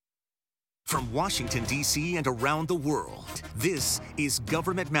From Washington, D.C. and around the world, this is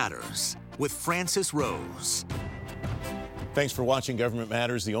Government Matters with Francis Rose. Thanks for watching Government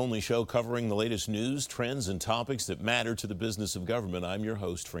Matters, the only show covering the latest news, trends, and topics that matter to the business of government. I'm your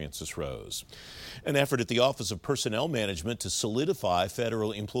host, Francis Rose. An effort at the Office of Personnel Management to solidify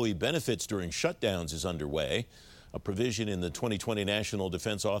federal employee benefits during shutdowns is underway. A provision in the 2020 National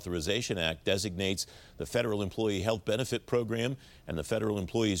Defense Authorization Act designates the Federal Employee Health Benefit Program and the Federal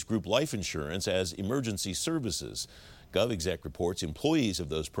Employees Group Life Insurance as emergency services. GovExec reports employees of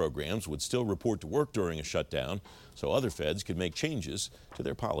those programs would still report to work during a shutdown, so other feds could make changes to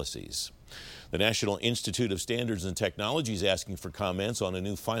their policies. The National Institute of Standards and Technology is asking for comments on a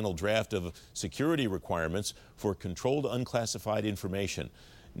new final draft of security requirements for controlled unclassified information.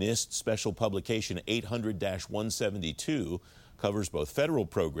 NIST Special Publication 800-172 covers both federal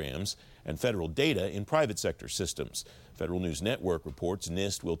programs and federal data in private sector systems. Federal News Network reports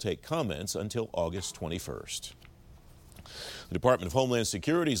NIST will take comments until August 21st. The Department of Homeland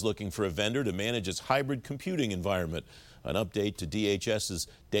Security is looking for a vendor to manage its hybrid computing environment. An update to DHS's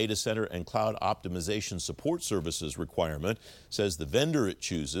data center and cloud optimization support services requirement says the vendor it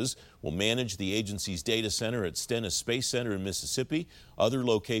chooses will manage the agency's data center at Stennis Space Center in Mississippi, other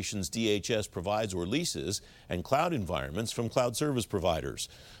locations DHS provides or leases, and cloud environments from cloud service providers.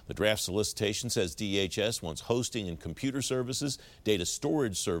 The draft solicitation says DHS wants hosting and computer services, data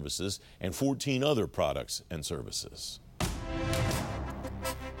storage services, and 14 other products and services.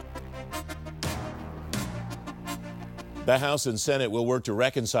 The House and Senate will work to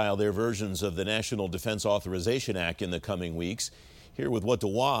reconcile their versions of the National Defense Authorization Act in the coming weeks. Here with what to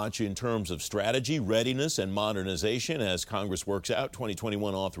watch in terms of strategy, readiness, and modernization as Congress works out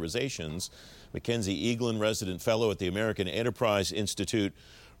 2021 authorizations, Mackenzie Eaglen, resident fellow at the American Enterprise Institute,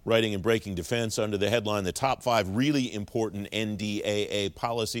 writing and breaking defense under the headline, The Top 5 Really Important NDAA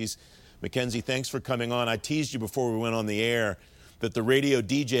Policies. Mackenzie, thanks for coming on. I teased you before we went on the air that the radio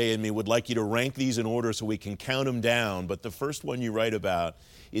DJ in me would like you to rank these in order so we can count them down. But the first one you write about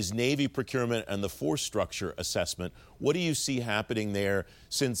is Navy procurement and the force structure assessment. What do you see happening there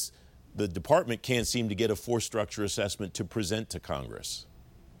since the department can't seem to get a force structure assessment to present to Congress?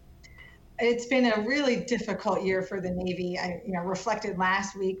 It's been a really difficult year for the Navy. I reflected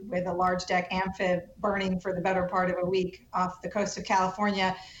last week with a large deck amphib burning for the better part of a week off the coast of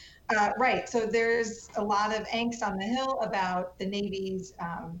California. Right. So there's a lot of angst on the Hill about the Navy's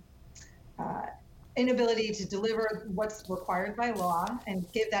inability to deliver what's required by law and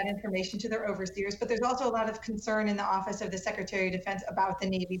give that information to their overseers. But there's also a lot of concern in the Office of the Secretary of Defense about the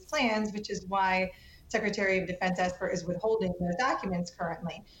Navy's plans, which is why Secretary of Defense Esper is withholding those documents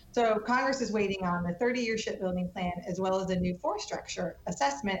currently. So Congress is waiting on the 30-year shipbuilding plan as well as the new force structure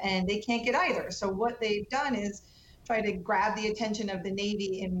assessment, and they can't get either. So what they've done is try to grab the attention of the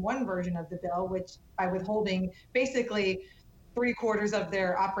Navy in one version of the bill, which by withholding basically 3/4 of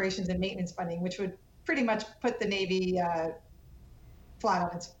their operations and maintenance funding, which would pretty much put the Navy flat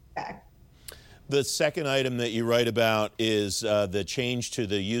on its back. The second item that you write about is the change to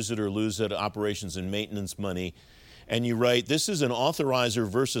the use it or lose it operations and maintenance money. And you write, this is an authorizer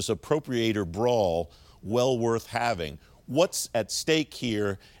versus appropriator brawl well worth having. What's at stake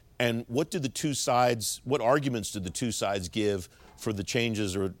here? And what arguments do the two sides give for the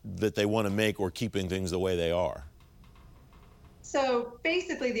changes that they want to make or keeping things the way they are? So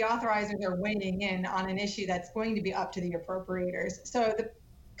basically, the authorizers are weighing in on an issue that's going to be up to the appropriators. So the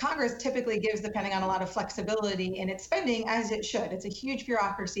Congress typically gives the Pentagon a lot of flexibility in its spending, as it should. It's a huge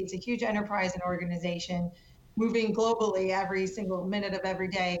bureaucracy. It's a huge enterprise and organization moving globally every single minute of every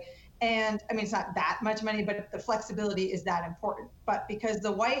day. And I mean, it's not that much money, but the flexibility is that important. But because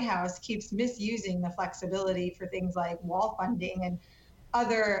the White House keeps misusing the flexibility for things like wall funding and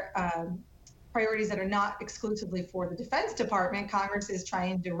other priorities that are not exclusively for the Defense Department, Congress is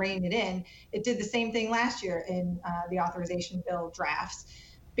trying to rein it in. It did the same thing last year in the authorization bill drafts,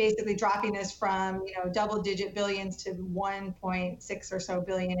 basically dropping us from double-digit billions to 1.6 or so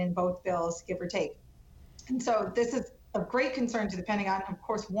billion in both bills, give or take. And so this is of great concern to the Pentagon, of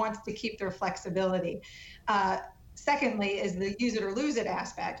course, wants to keep their flexibility. Secondly is the use it or lose it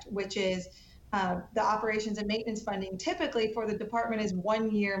aspect, which is the operations and maintenance funding typically for the department is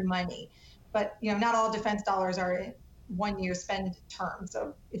 1 year money. But not all defense dollars are in 1 year spend term.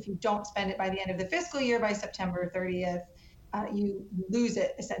 So if you don't spend it by the end of the fiscal year, by September 30th, you lose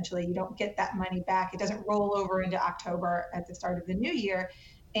it essentially. You don't get that money back. It doesn't roll over into October at the start of the new year.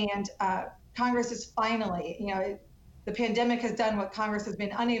 And Congress is finally, the pandemic has done what Congress has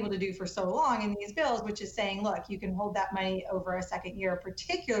been unable to do for so long in these bills, which is saying, look, you can hold that money over a second year,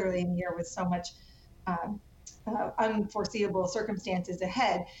 particularly in a year with so much unforeseeable circumstances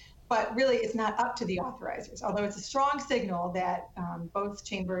ahead. But really, it's not up to the authorizers, although it's a strong signal that both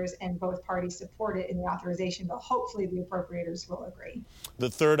chambers and both parties support it in the authorization bill. Hopefully, the appropriators will agree. The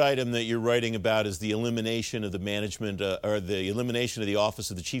third item that you're writing about is the elimination of the management, or the elimination of the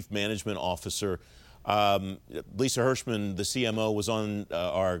Office of the Chief Management Officer. Lisa Hirschman, the CMO, was on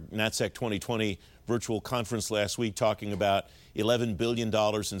our NatSec 2020 virtual conference last week talking about $11 billion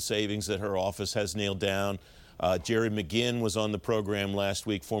in savings that her office has nailed down. Jerry McGinn was on the program last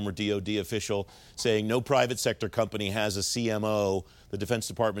week, former DOD official, saying no private sector company has a CMO. The Defense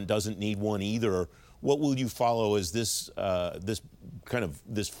Department doesn't need one either. What will you follow as this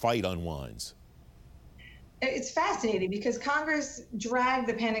fight unwinds? It's fascinating because Congress dragged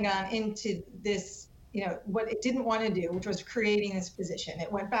the Pentagon into this, what it didn't want to do, which was creating this position.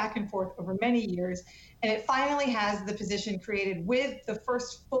 It went back and forth over many years, and it finally has the position created with the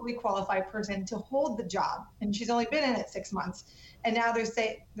first fully qualified person to hold the job. And she's only been in it 6 months. And now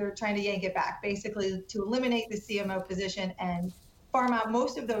they're trying to yank it back, basically to eliminate the CMO position and farm out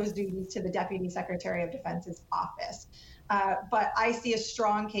most of those duties to the Deputy Secretary of Defense's office. But I see a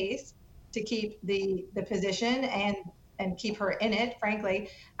strong case to keep the position and keep her in it, frankly.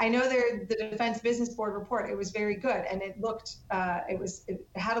 I know the Defense Business Board report, it was very good, and it looked, it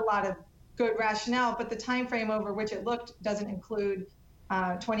had a lot of good rationale, but the time frame over which it looked doesn't include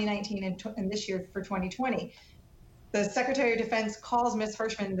 2019 and this year for 2020. The Secretary of Defense calls Ms.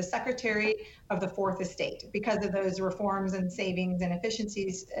 Hirschman the Secretary of the Fourth Estate because of those reforms and savings and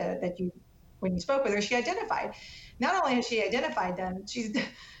efficiencies that when you spoke with her, she identified. Not only has she identified them, she's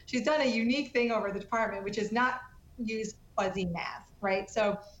done a unique thing over the department, which is not use fuzzy math, right?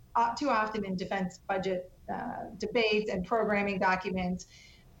 So too often in defense budget debates and programming documents,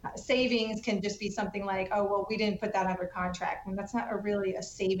 savings can just be something like, oh, well, we didn't put that under contract. And that's not really a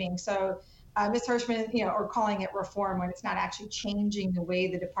saving. So Ms. Hirschman, or calling it reform when it's not actually changing the way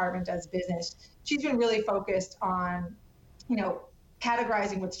the department does business. She's been really focused on,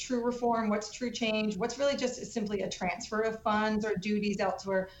 categorizing what's true reform, what's true change, what's really just simply a transfer of funds or duties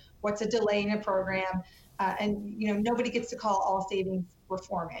elsewhere, what's a delay in a program. And nobody gets to call all savings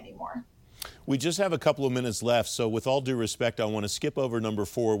reform anymore. We just have a couple of minutes left, so with all due respect, I want to skip over number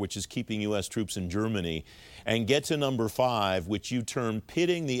 4, which is keeping U.S. troops in Germany, and get to number 5, which you term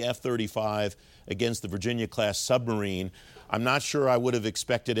pitting the F-35 against the Virginia-class submarine. I'm not sure I would have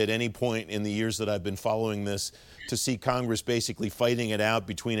expected at any point in the years that I've been following this to see Congress basically fighting it out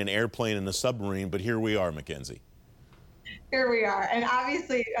between an airplane and a submarine, but here we are, Mackenzie. Here we are, and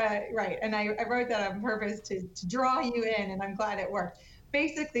obviously, right, and I wrote that on purpose to draw you in, and I'm glad it worked.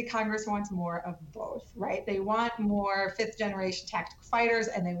 Basically, Congress wants more of both, right? They want more 5th-generation tactical fighters,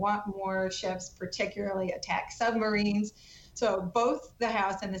 and they want more ships, particularly attack submarines. So both the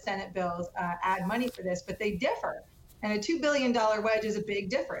House and the Senate bills add money for this, but they differ. And a $2 billion wedge is a big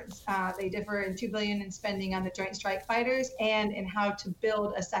difference. They differ in $2 billion in spending on the Joint Strike Fighters and in how to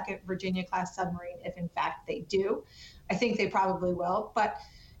build a second Virginia-class submarine, if in fact they do. I think they probably will, but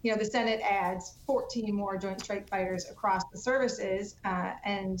the Senate adds 14 more Joint Strike Fighters across the services,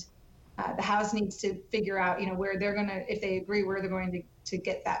 and the House needs to figure out, where they're going to, if they agree, where they're going to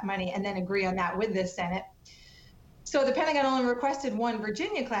get that money, and then agree on that with the Senate. So the Pentagon only requested one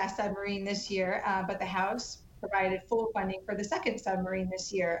Virginia-class submarine this year, but the House provided full funding for the second submarine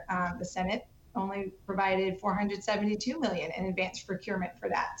this year. The Senate only provided $472 million in advanced procurement for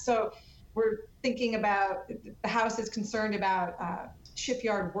that. So we're thinking about, the House is concerned about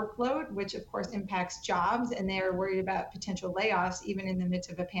shipyard workload, which of course impacts jobs, and they're worried about potential layoffs even in the midst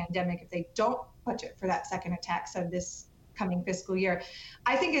of a pandemic if they don't budget for that second attack sub this coming fiscal year.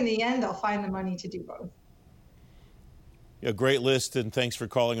 I think in the end they'll find the money to do both. Yeah, great list, and thanks for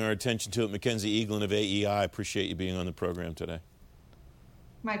calling our attention to it. Mackenzie Eaglen of AEI, I appreciate you being on the program today.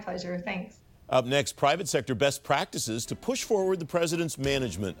 My pleasure, thanks. Up next, private sector best practices to push forward the president's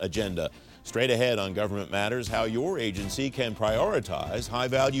management agenda. Straight ahead on Government Matters, how your agency can prioritize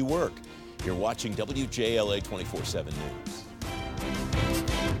high-value work. You're watching WJLA 24/7 News.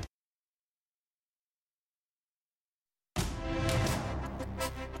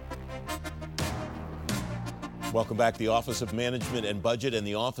 Welcome back. The Office of Management and Budget and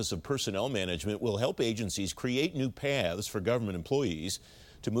the Office of Personnel Management will help agencies create new paths for government employees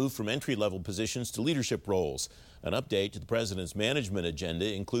to move from entry-level positions to leadership roles. An update to the president's management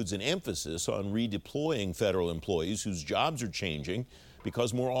agenda includes an emphasis on redeploying federal employees whose jobs are changing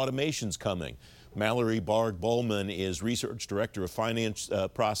because more automation's coming. Mallory Barg Bulman is Research Director of Finance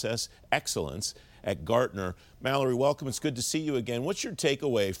Process Excellence at Gartner. Mallory, welcome. It's good to see you again. What's your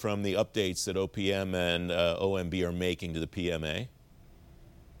takeaway from the updates that OPM and OMB are making to the PMA?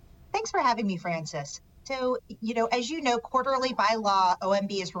 Thanks for having me, Francis. So, as you know, quarterly by law,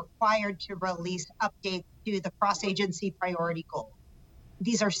 OMB is required to release updates to the cross-agency priority goals.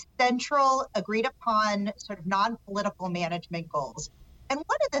 These are central, agreed upon, sort of non-political management goals. And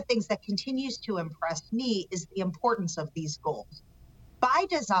one of the things that continues to impress me is the importance of these goals. By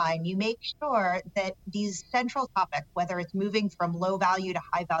design, you make sure that these central topics, whether it's moving from low value to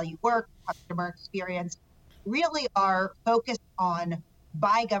high value work, customer experience, really are focused on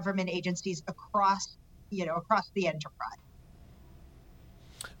by government agencies across the enterprise.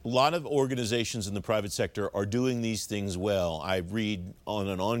 A lot of organizations in the private sector are doing these things well. I read on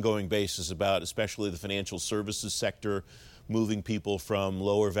an ongoing basis about especially the financial services sector, moving people from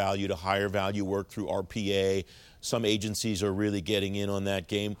lower value to higher value work through RPA. Some agencies are really getting in on that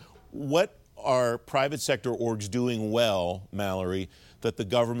game. What are private sector orgs doing well, Mallory, that the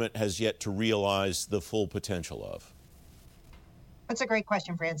government has yet to realize the full potential of? That's a great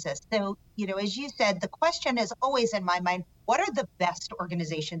question, Francis. So, as you said, the question is always in my mind, what are the best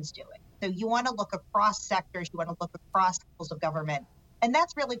organizations doing? So you want to look across sectors, you want to look across levels of government. And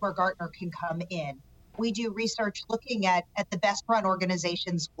that's really where Gartner can come in. We do research looking at the best run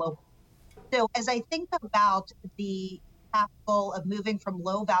organizations globally. So as I think about the goal of moving from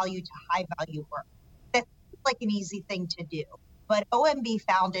low value to high value work, that's like an easy thing to do. But OMB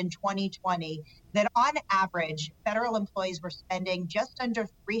found in 2020 that on average, federal employees were spending just under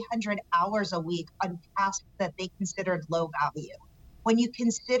 300 hours a week on tasks that they considered low value. When you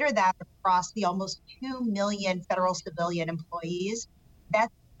consider that across the almost 2 million federal civilian employees,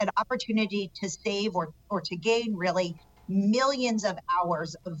 that's an opportunity to save or to gain really millions of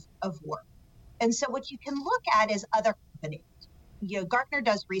hours of work. And so what you can look at is other companies. Gartner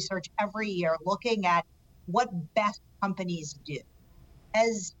does research every year looking at what best companies do.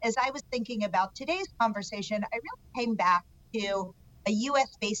 As I was thinking about today's conversation, I really came back to a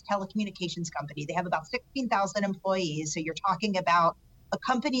US-based telecommunications company. They have about 16,000 employees. So you're talking about a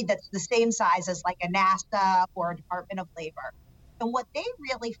company that's the same size as like a NASA or a Department of Labor. And what they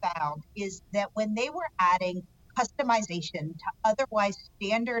really found is that when they were adding customization to otherwise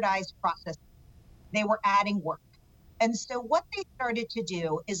standardized processes, they were adding work. And so what they started to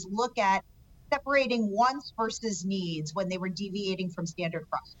do is look at separating wants versus needs when they were deviating from standard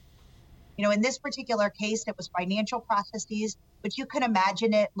process. In this particular case, it was financial processes, but you can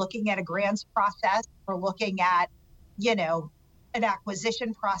imagine it looking at a grants process or looking at, an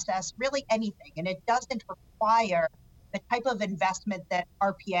acquisition process, really anything. And it doesn't require the type of investment that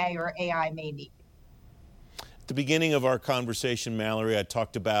RPA or AI may need. At the beginning of our conversation, Mallory, I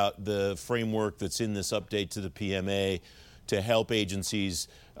talked about the framework that's in this update to the PMA to help agencies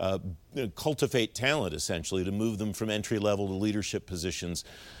cultivate talent, essentially, to move them from entry level to leadership positions.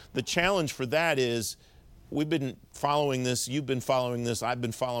 The challenge for that is we've been following this, you've been following this, I've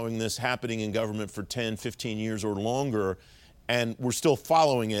been following this happening in government for 10, 15 years or longer, and we're still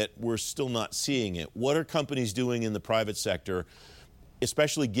following it, we're still not seeing it. What are companies doing in the private sector,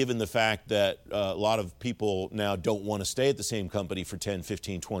 especially given the fact that a lot of people now don't want to stay at the same company for 10,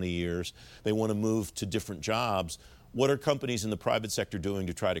 15, 20 years. They want to move to different jobs. What are companies in the private sector doing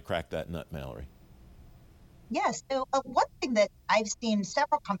to try to crack that nut, Mallory? Yes. So one thing that I've seen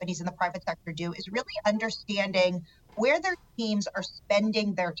several companies in the private sector do is really understanding where their teams are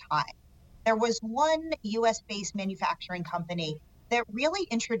spending their time. There was one US-based manufacturing company that really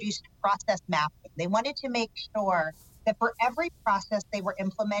introduced process mapping. They wanted to make sure that for every process they were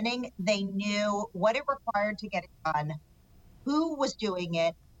implementing, they knew what it required to get it done, who was doing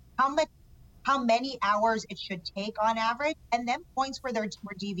it, how many hours it should take on average, and then points where there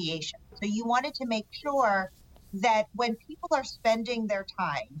were deviations. So you wanted to make sure that when people are spending their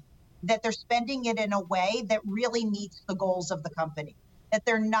time, that they're spending it in a way that really meets the goals of the company, that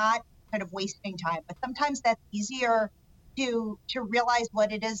they're not kind of wasting time. But sometimes that's easier to realize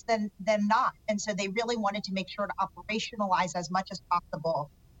what it is than not. And so they really wanted to make sure to operationalize as much as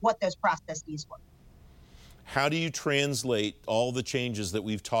possible what those processes were. How do you translate all the changes that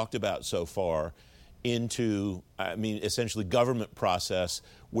we've talked about so far into, essentially government process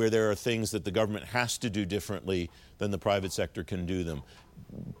where there are things that the government has to do differently than the private sector can do them?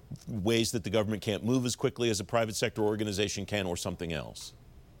 Ways that the government can't move as quickly as a private sector organization can, or something else?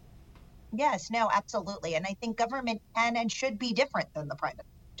 Yes, no, absolutely. And I think government can and should be different than the private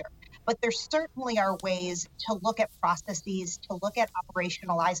sector. But there certainly are ways to look at processes, to look at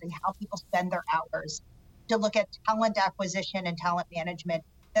operationalizing how people spend their hours, to look at talent acquisition and talent management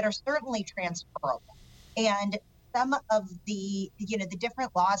that are certainly transferable. And some of the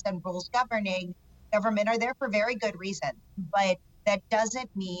different laws and rules governing government are there for very good reason. But that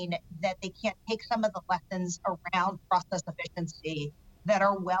doesn't mean that they can't take some of the lessons around process efficiency that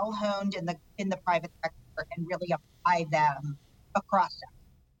are well honed in the private sector and really apply them across sectors.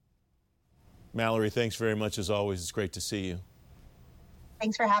 Mallory, thanks very much as always. It's great to see you.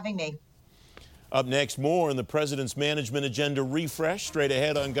 Thanks for having me. Up next, more on the President's Management Agenda refresh. Straight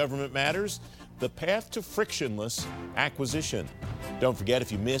ahead on Government Matters, the path to frictionless acquisition. Don't forget,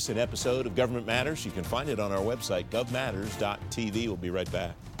 if you miss an episode of Government Matters, you can find it on our website, govmatters.tv. We'll be right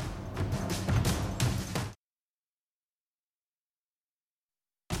back.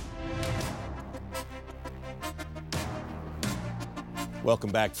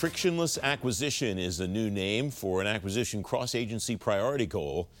 Welcome back. Frictionless acquisition is a new name for an acquisition cross-agency priority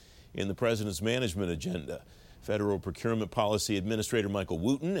goal in the President's Management Agenda. Federal Procurement Policy Administrator Michael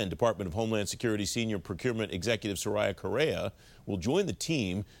Wooten and Department of Homeland Security Senior Procurement Executive Soraya Correa will join the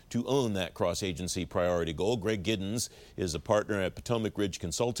team to own that cross-agency priority goal. Greg Giddens is a partner at Potomac Ridge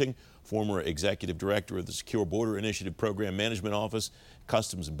Consulting, former Executive Director of the Secure Border Initiative Program Management Office,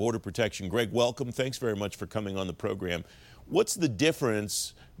 Customs and Border Protection. Greg, welcome. Thanks very much for coming on the program. What's the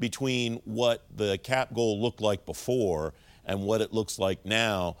difference between what the CAP goal looked like before and what it looks like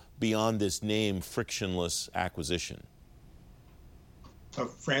now beyond this name, frictionless acquisition?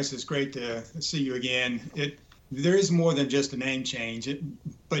 Francis, great to see you again. There is more than just a name change,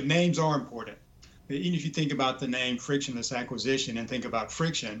 but names are important. Even if you think about the name frictionless acquisition and think about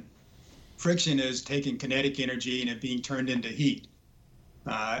friction, friction is taking kinetic energy and it being turned into heat.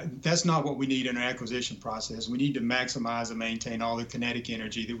 That's not what we need in our acquisition process. We need to maximize and maintain all the kinetic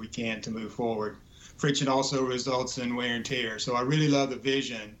energy that we can to move forward. Friction also results in wear and tear. So I really love the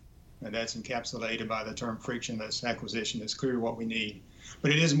vision that's encapsulated by the term frictionless acquisition. It's clearly what we need.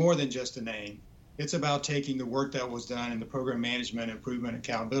 But it is more than just a name. It's about taking the work that was done in the Program Management Improvement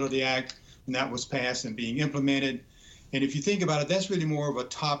Accountability Act, and that was passed and being implemented. And if you think about it, that's really more of a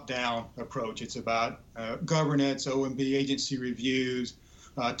top-down approach. It's about governance, OMB agency reviews,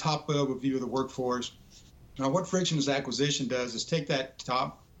 top-level review of the workforce. Now, what frictionless acquisition does is take that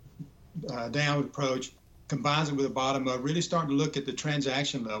top-down approach, combines it with a bottom-up, really starting to look at the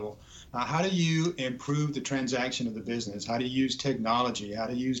transaction level. How do you improve the transaction of the business? How do you use technology? How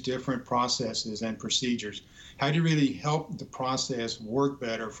to use different processes and procedures? How do you really help the process work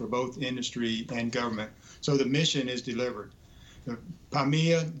better for both industry and government so the mission is delivered?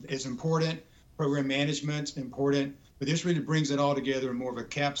 PAMIA is important, program management's important, but this really brings it all together in more of a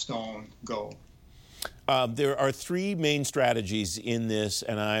capstone goal. There are three main strategies in this,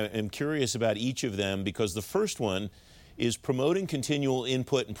 and I am curious about each of them because the first one is promoting continual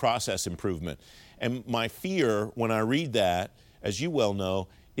input and process improvement. And my fear when I read that, as you well know,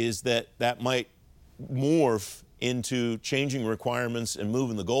 is that that might morph into changing requirements and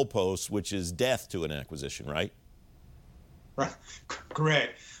moving the goalposts, which is death to an acquisition, right? Right,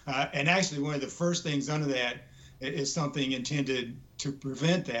 correct. And actually, one of the first things under that is something intended to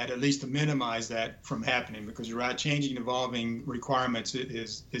prevent that, at least to minimize that from happening, because you're right, changing and evolving requirements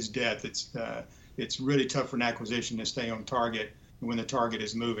is death. It's really tough for an acquisition to stay on target when the target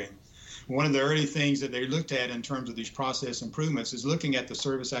is moving. One of the early things that they looked at in terms of these process improvements is looking at the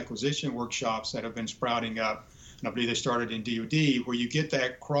service acquisition workshops that have been sprouting up. And I believe they started in DoD, where you get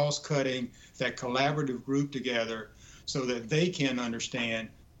that cross-cutting, that collaborative group together so that they can understand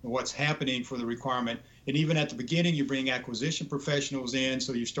what's happening for the requirement. And even at the beginning, you bring acquisition professionals in,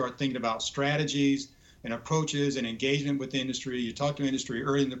 so you start thinking about strategies and approaches and engagement with industry. You talk to industry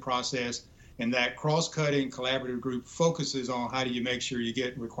early in the process, and that cross-cutting collaborative group focuses on how do you make sure you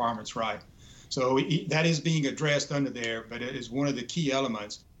get requirements right. So that is being addressed under there, but it is one of the key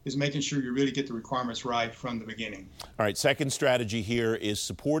elements is making sure you really get the requirements right from the beginning. All right, second strategy here is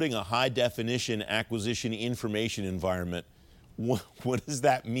supporting a high-definition acquisition information environment. What does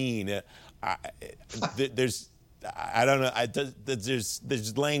that mean? There's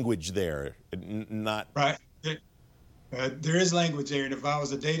language there, not right. There is language there, and if I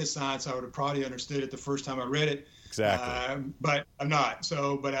was a data science, I would have probably understood it the first time I read it. Exactly. But I'm not.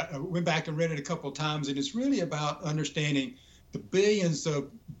 So, but I went back and read it a couple of times, and it's really about understanding the billions of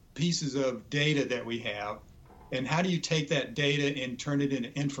pieces of data that we have, and how do you take that data and turn it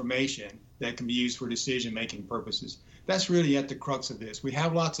into information that can be used for decision-making purposes. That's really at the crux of this. We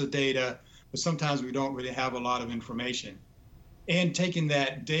have lots of data, but sometimes we don't really have a lot of information. And taking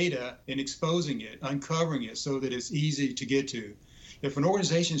that data and exposing it, uncovering it so that it's easy to get to. If an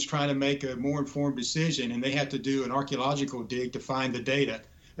organization is trying to make a more informed decision and they have to do an archaeological dig to find the data,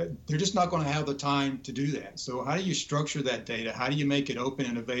 they're just not going to have the time to do that. So how do you structure that data? How do you make it open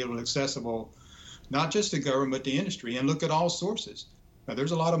and available, accessible, not just to government, but to industry, and look at all sources? Now,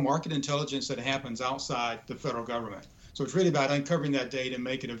 there's a lot of market intelligence that happens outside the federal government. So it's really about uncovering that data and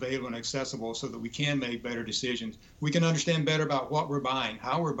make it available and accessible so that we can make better decisions. We can understand better about what we're buying,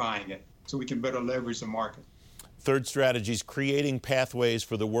 how we're buying it, so we can better leverage the market. Third strategy is creating pathways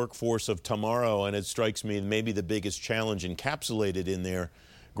for the workforce of tomorrow, and it strikes me maybe the biggest challenge encapsulated in there,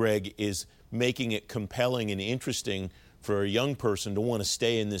 Greg, is making it compelling and interesting for a young person to want to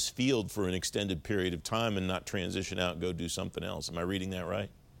stay in this field for an extended period of time and not transition out and go do something else. Am I reading that right?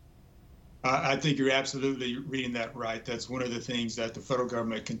 I think you're absolutely reading that right. That's one of the things that the federal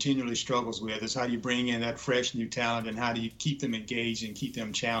government continually struggles with, is how do you bring in that fresh new talent and how do you keep them engaged and keep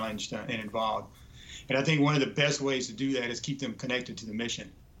them challenged and involved. And I think one of the best ways to do that is keep them connected to the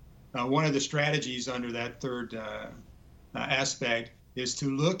mission. One of the strategies under that third aspect is to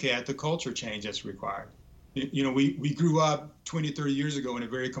look at the culture change that's required. You know, we grew up 20, 30 years ago in a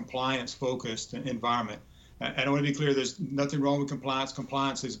very compliance-focused environment. I want to be clear, there's nothing wrong with compliance.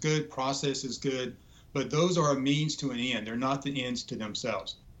 Compliance is good, process is good, but those are a means to an end. They're not the ends to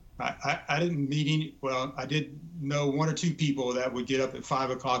themselves. I didn't meet any, well, I did know one or two people that would get up at 5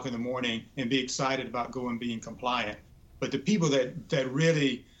 o'clock in the morning and be excited about going being compliant. But the people that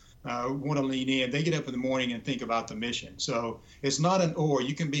really want to lean in, they get up in the morning and think about the mission. So it's not an or,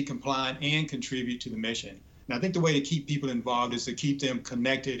 you can be compliant and contribute to the mission. And I think the way to keep people involved is to keep them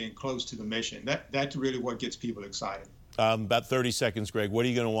connected and close to the mission. That's really what gets people excited. About 30 seconds, Greg. What are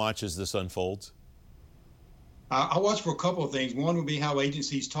you going to watch as this unfolds? I'll watch for a couple of things. One will be how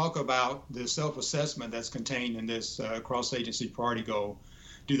agencies talk about the self-assessment that's contained in this cross-agency priority goal.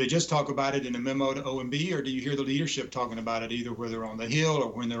 Do they just talk about it in a memo to OMB, or do you hear the leadership talking about it either where they're on the Hill or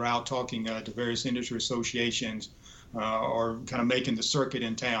when they're out talking to various industry associations or kind of making the circuit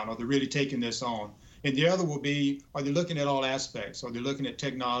in town? Are they really taking this on? And the other will be, are they looking at all aspects? Are they looking at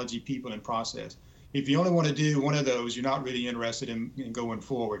technology, people, and process? If you only want to do one of those, you're not really interested in going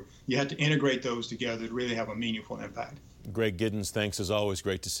forward. You have to integrate those together to really have a meaningful impact. Greg Giddens, thanks as always.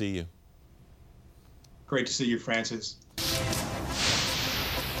 Great to see you. Great to see you, Francis.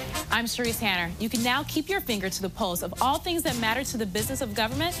 I'm Sharice Hanner. You can now keep your finger to the pulse of all things that matter to the business of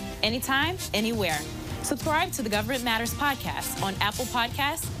government, anytime, anywhere. Subscribe to the Government Matters podcast on Apple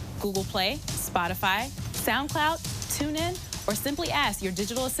Podcasts, Google Play, Spotify, SoundCloud, TuneIn, or simply ask your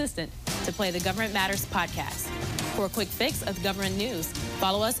digital assistant to play the Government Matters podcast. For a quick fix of the government news,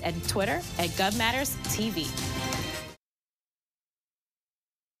 follow us at Twitter at GovMattersTV.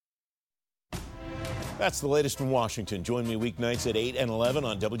 That's the latest from Washington. Join me weeknights at 8 and 11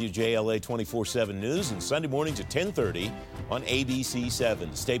 on WJLA 24/7 News and Sunday mornings at 10:30 on ABC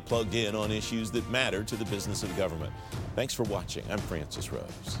 7. Stay plugged in on issues that matter to the business of government. Thanks for watching. I'm Francis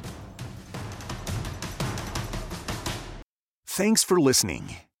Rose. Thanks for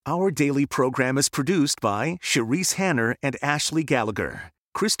listening. Our daily program is produced by Sharice Hanner and Ashley Gallagher.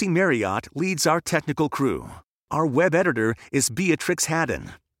 Christy Marriott leads our technical crew. Our web editor is Beatrix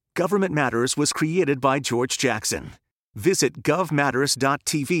Haddon. Government Matters was created by George Jackson. Visit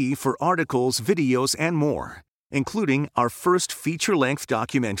govmatters.tv for articles, videos, and more, including our first feature-length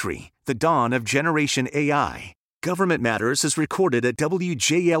documentary, The Dawn of Generation AI. Government Matters is recorded at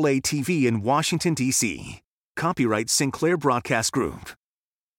WJLA-TV in Washington, D.C. Copyright Sinclair Broadcast Group.